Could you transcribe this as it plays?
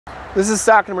This is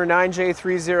stock number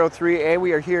 9J303A.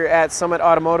 We are here at Summit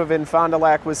Automotive in Fond du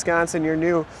Lac, Wisconsin, your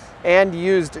new and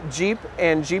used Jeep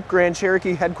and Jeep Grand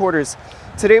Cherokee headquarters.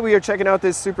 Today we are checking out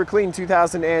this super clean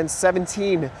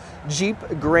 2017 Jeep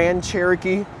Grand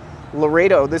Cherokee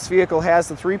Laredo. This vehicle has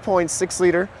the 3.6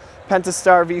 liter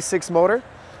Pentastar V6 motor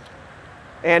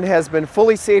and has been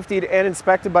fully safetied and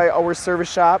inspected by our service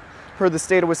shop per the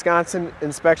state of Wisconsin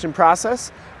inspection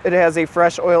process. It has a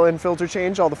fresh oil and filter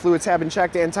change. All the fluids have been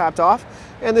checked and topped off,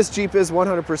 and this Jeep is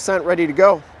 100% ready to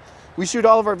go. We shoot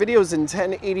all of our videos in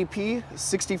 1080p,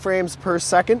 60 frames per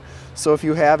second, so if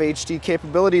you have HD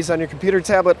capabilities on your computer,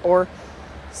 tablet, or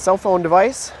cell phone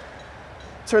device,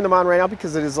 turn them on right now,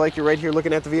 because it is like you're right here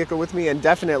looking at the vehicle with me, and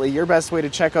definitely your best way to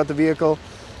check out the vehicle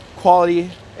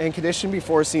quality and condition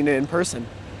before seeing it in person.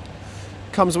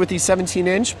 Comes with these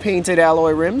 17-inch painted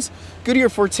alloy rims, Goodyear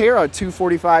Fortera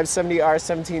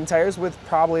 245/70R17 tires with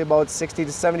probably about 60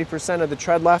 to 70% of the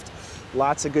tread left.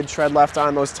 Lots of good tread left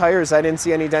on those tires. I didn't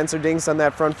see any dents or dings on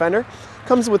that front fender.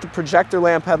 Comes with the projector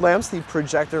lamp headlamps, the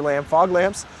projector lamp fog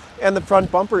lamps, and the front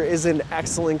bumper is in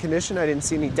excellent condition. I didn't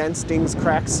see any dents, dings,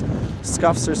 cracks,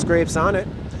 scuffs, or scrapes on it.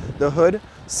 The hood,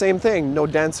 same thing, no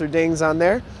dents or dings on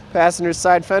there. Passenger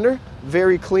side fender,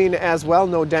 very clean as well,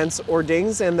 no dents or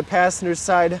dings. And the passenger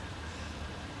side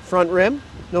front rim,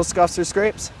 no scuffs or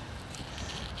scrapes.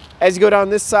 As you go down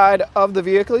this side of the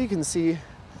vehicle, you can see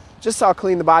just how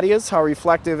clean the body is, how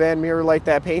reflective and mirror-like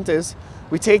that paint is.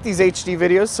 We take these HD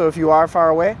videos, so if you are far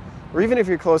away, or even if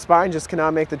you're close by and just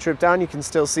cannot make the trip down, you can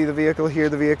still see the vehicle, hear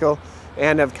the vehicle,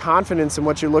 and have confidence in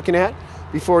what you're looking at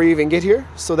before you even get here,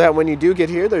 so that when you do get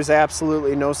here, there's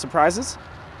absolutely no surprises.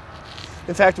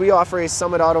 In fact, we offer a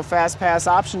Summit Auto Fast Pass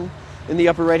option in the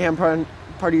upper right-hand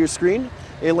part of your screen,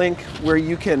 a link where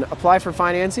you can apply for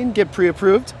financing, get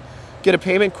pre-approved, get a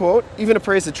payment quote, even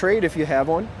appraise a trade if you have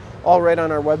one, all right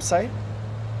on our website.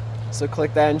 So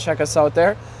click that and check us out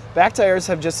there. Back tires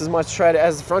have just as much tread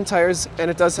as the front tires, and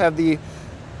it does have the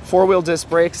four-wheel disc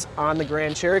brakes on the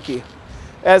Grand Cherokee.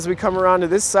 As we come around to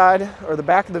this side, or the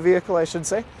back of the vehicle, I should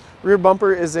say, rear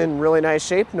bumper is in really nice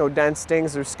shape. No dents,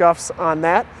 dings, or scuffs on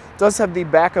that. Does have the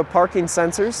backup parking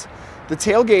sensors. The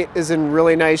tailgate is in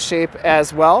really nice shape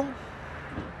as well.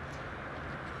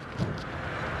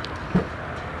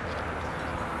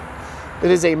 It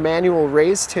is a manual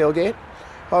raised tailgate.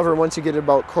 However, once you get it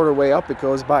about quarter way up, it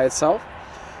goes by itself.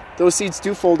 Those seats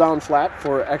do fold down flat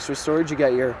for extra storage. You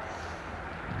got your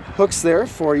hooks there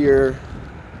for your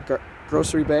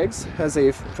grocery bags. Has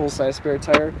a full-size spare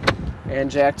tire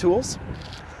and jack tools.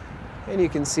 And you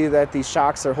can see that the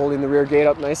shocks are holding the rear gate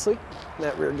up nicely. And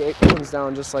that rear gate comes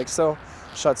down just like so.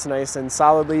 Shuts nice and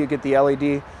solidly. You get the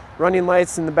LED running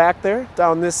lights in the back there.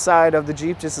 Down this side of the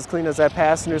Jeep, just as clean as that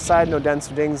passenger side. No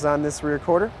dents or dings on this rear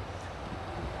quarter.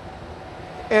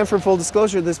 And for full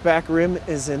disclosure, this back rim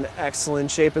is in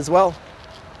excellent shape as well.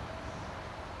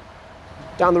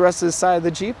 Down the rest of the side of the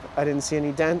Jeep, I didn't see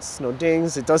any dents, no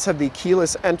dings. It does have the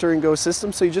keyless enter and go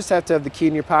system, so you just have to have the key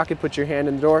in your pocket, put your hand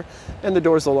in the door, and the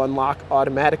doors will unlock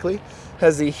automatically.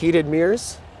 Has the heated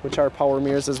mirrors, which are power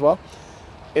mirrors as well.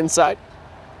 Inside,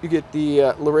 you get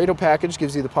the Laredo package,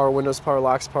 gives you the power windows, power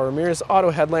locks, power mirrors,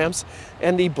 auto headlamps,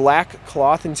 and the black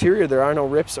cloth interior. There are no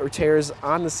rips or tears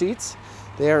on the seats.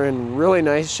 They are in really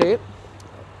nice shape.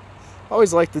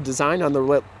 Always like the design on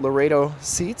the Laredo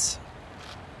seats.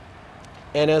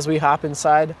 And as we hop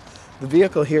inside the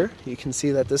vehicle here, you can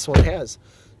see that this one has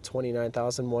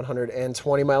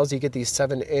 29,120 miles. You get the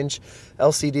 7-inch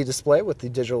LCD display with the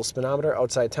digital speedometer,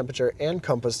 outside temperature, and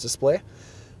compass display,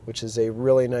 which is a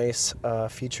really nice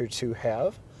feature to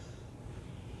have.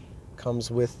 Comes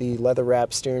with the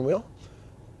leather-wrapped steering wheel,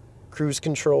 cruise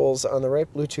controls on the right,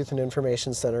 Bluetooth and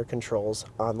information center controls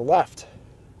on the left.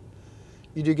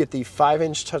 You do get the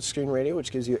 5-inch touchscreen radio,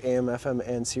 which gives you AM, FM,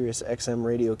 and Sirius XM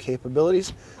radio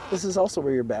capabilities. This is also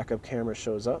where your backup camera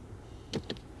shows up.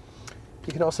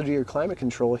 You can also do your climate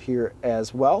control here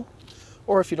as well.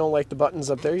 Or if you don't like the buttons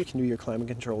up there, you can do your climate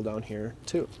control down here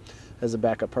too. Has the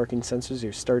backup parking sensors,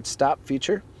 your start-stop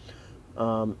feature,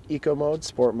 eco mode,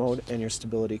 sport mode, and your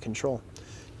stability control.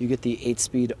 You get the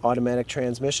 8-speed automatic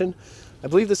transmission. I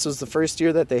believe this was the first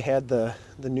year that they had the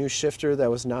new shifter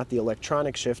that was not the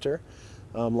electronic shifter.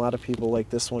 A lot of people like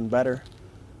this one better.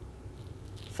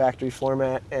 Factory floor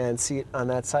mat and seat on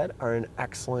that side are in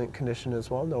excellent condition as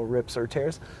well. No rips or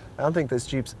tears. I don't think this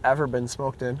Jeep's ever been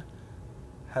smoked in.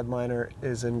 Headliner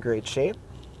is in great shape.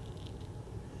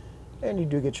 And you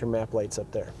do get your map lights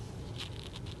up there.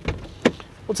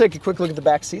 We'll take a quick look at the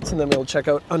back seats and then we'll check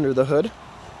out under the hood.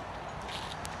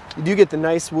 You do get the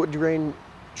nice wood grain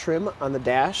trim on the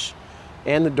dash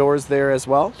and the doors there as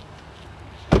well.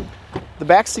 The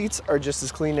back seats are just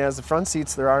as clean as the front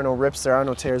seats. There are no rips, there are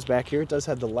no tears back here. It does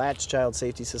have the Latch child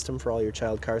safety system for all your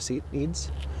child car seat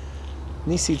needs.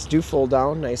 And these seats do fold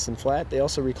down nice and flat. They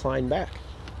also recline back.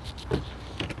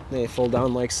 They fold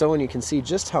down like so, and you can see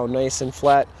just how nice and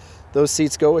flat those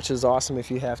seats go, which is awesome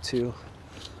if you have to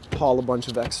haul a bunch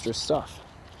of extra stuff.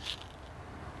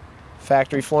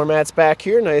 Factory floor mats back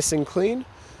here, nice and clean.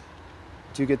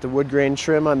 Do get the wood grain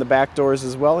trim on the back doors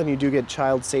as well, and you do get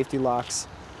child safety locks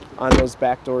on those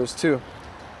back doors too.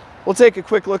 We'll take a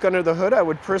quick look under the hood. I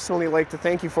would personally like to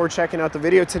thank you for checking out the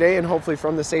video today, and hopefully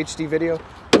from this HD video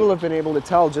you will have been able to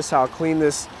tell just how clean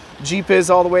this Jeep is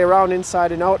all the way around,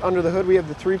 inside and out. Under the hood we have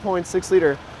the 3.6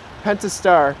 liter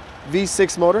Pentastar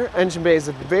V6 motor. Engine bay is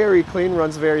very clean,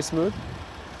 runs very smooth.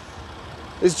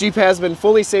 This Jeep has been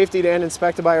fully safetied and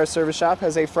inspected by our service shop,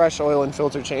 has a fresh oil and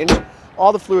filter change.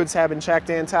 All the fluids have been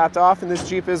checked and topped off, and this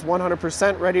Jeep is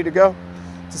 100% ready to go.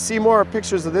 To see more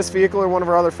pictures of this vehicle or one of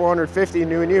our other 450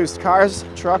 new and used cars,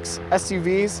 trucks,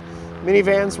 SUVs,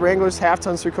 minivans, Wranglers, half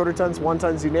tons, 3/4 tons, 1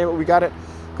 tons, you name it, we got it.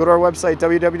 Go to our website,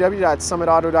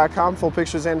 www.summitauto.com. Full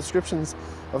pictures and descriptions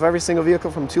of every single vehicle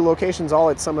from 2 locations, all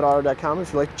at summitauto.com.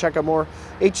 If you'd like to check out more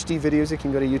HD videos, you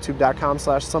can go to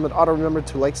youtube.com/summitauto. Remember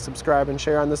to like, subscribe, and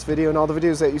share on this video and all the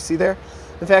videos that you see there.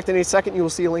 In fact, in a second, you will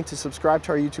see a link to subscribe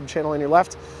to our YouTube channel on your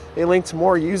left, a link to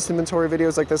more used inventory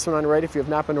videos like this one on your right if you have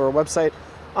not been to our website.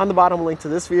 On the bottom, a link to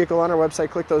this vehicle on our website.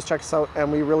 Click those, check us out,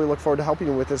 and we really look forward to helping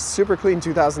you with this super clean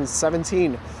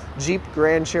 2017 Jeep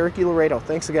Grand Cherokee Laredo.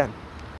 Thanks again.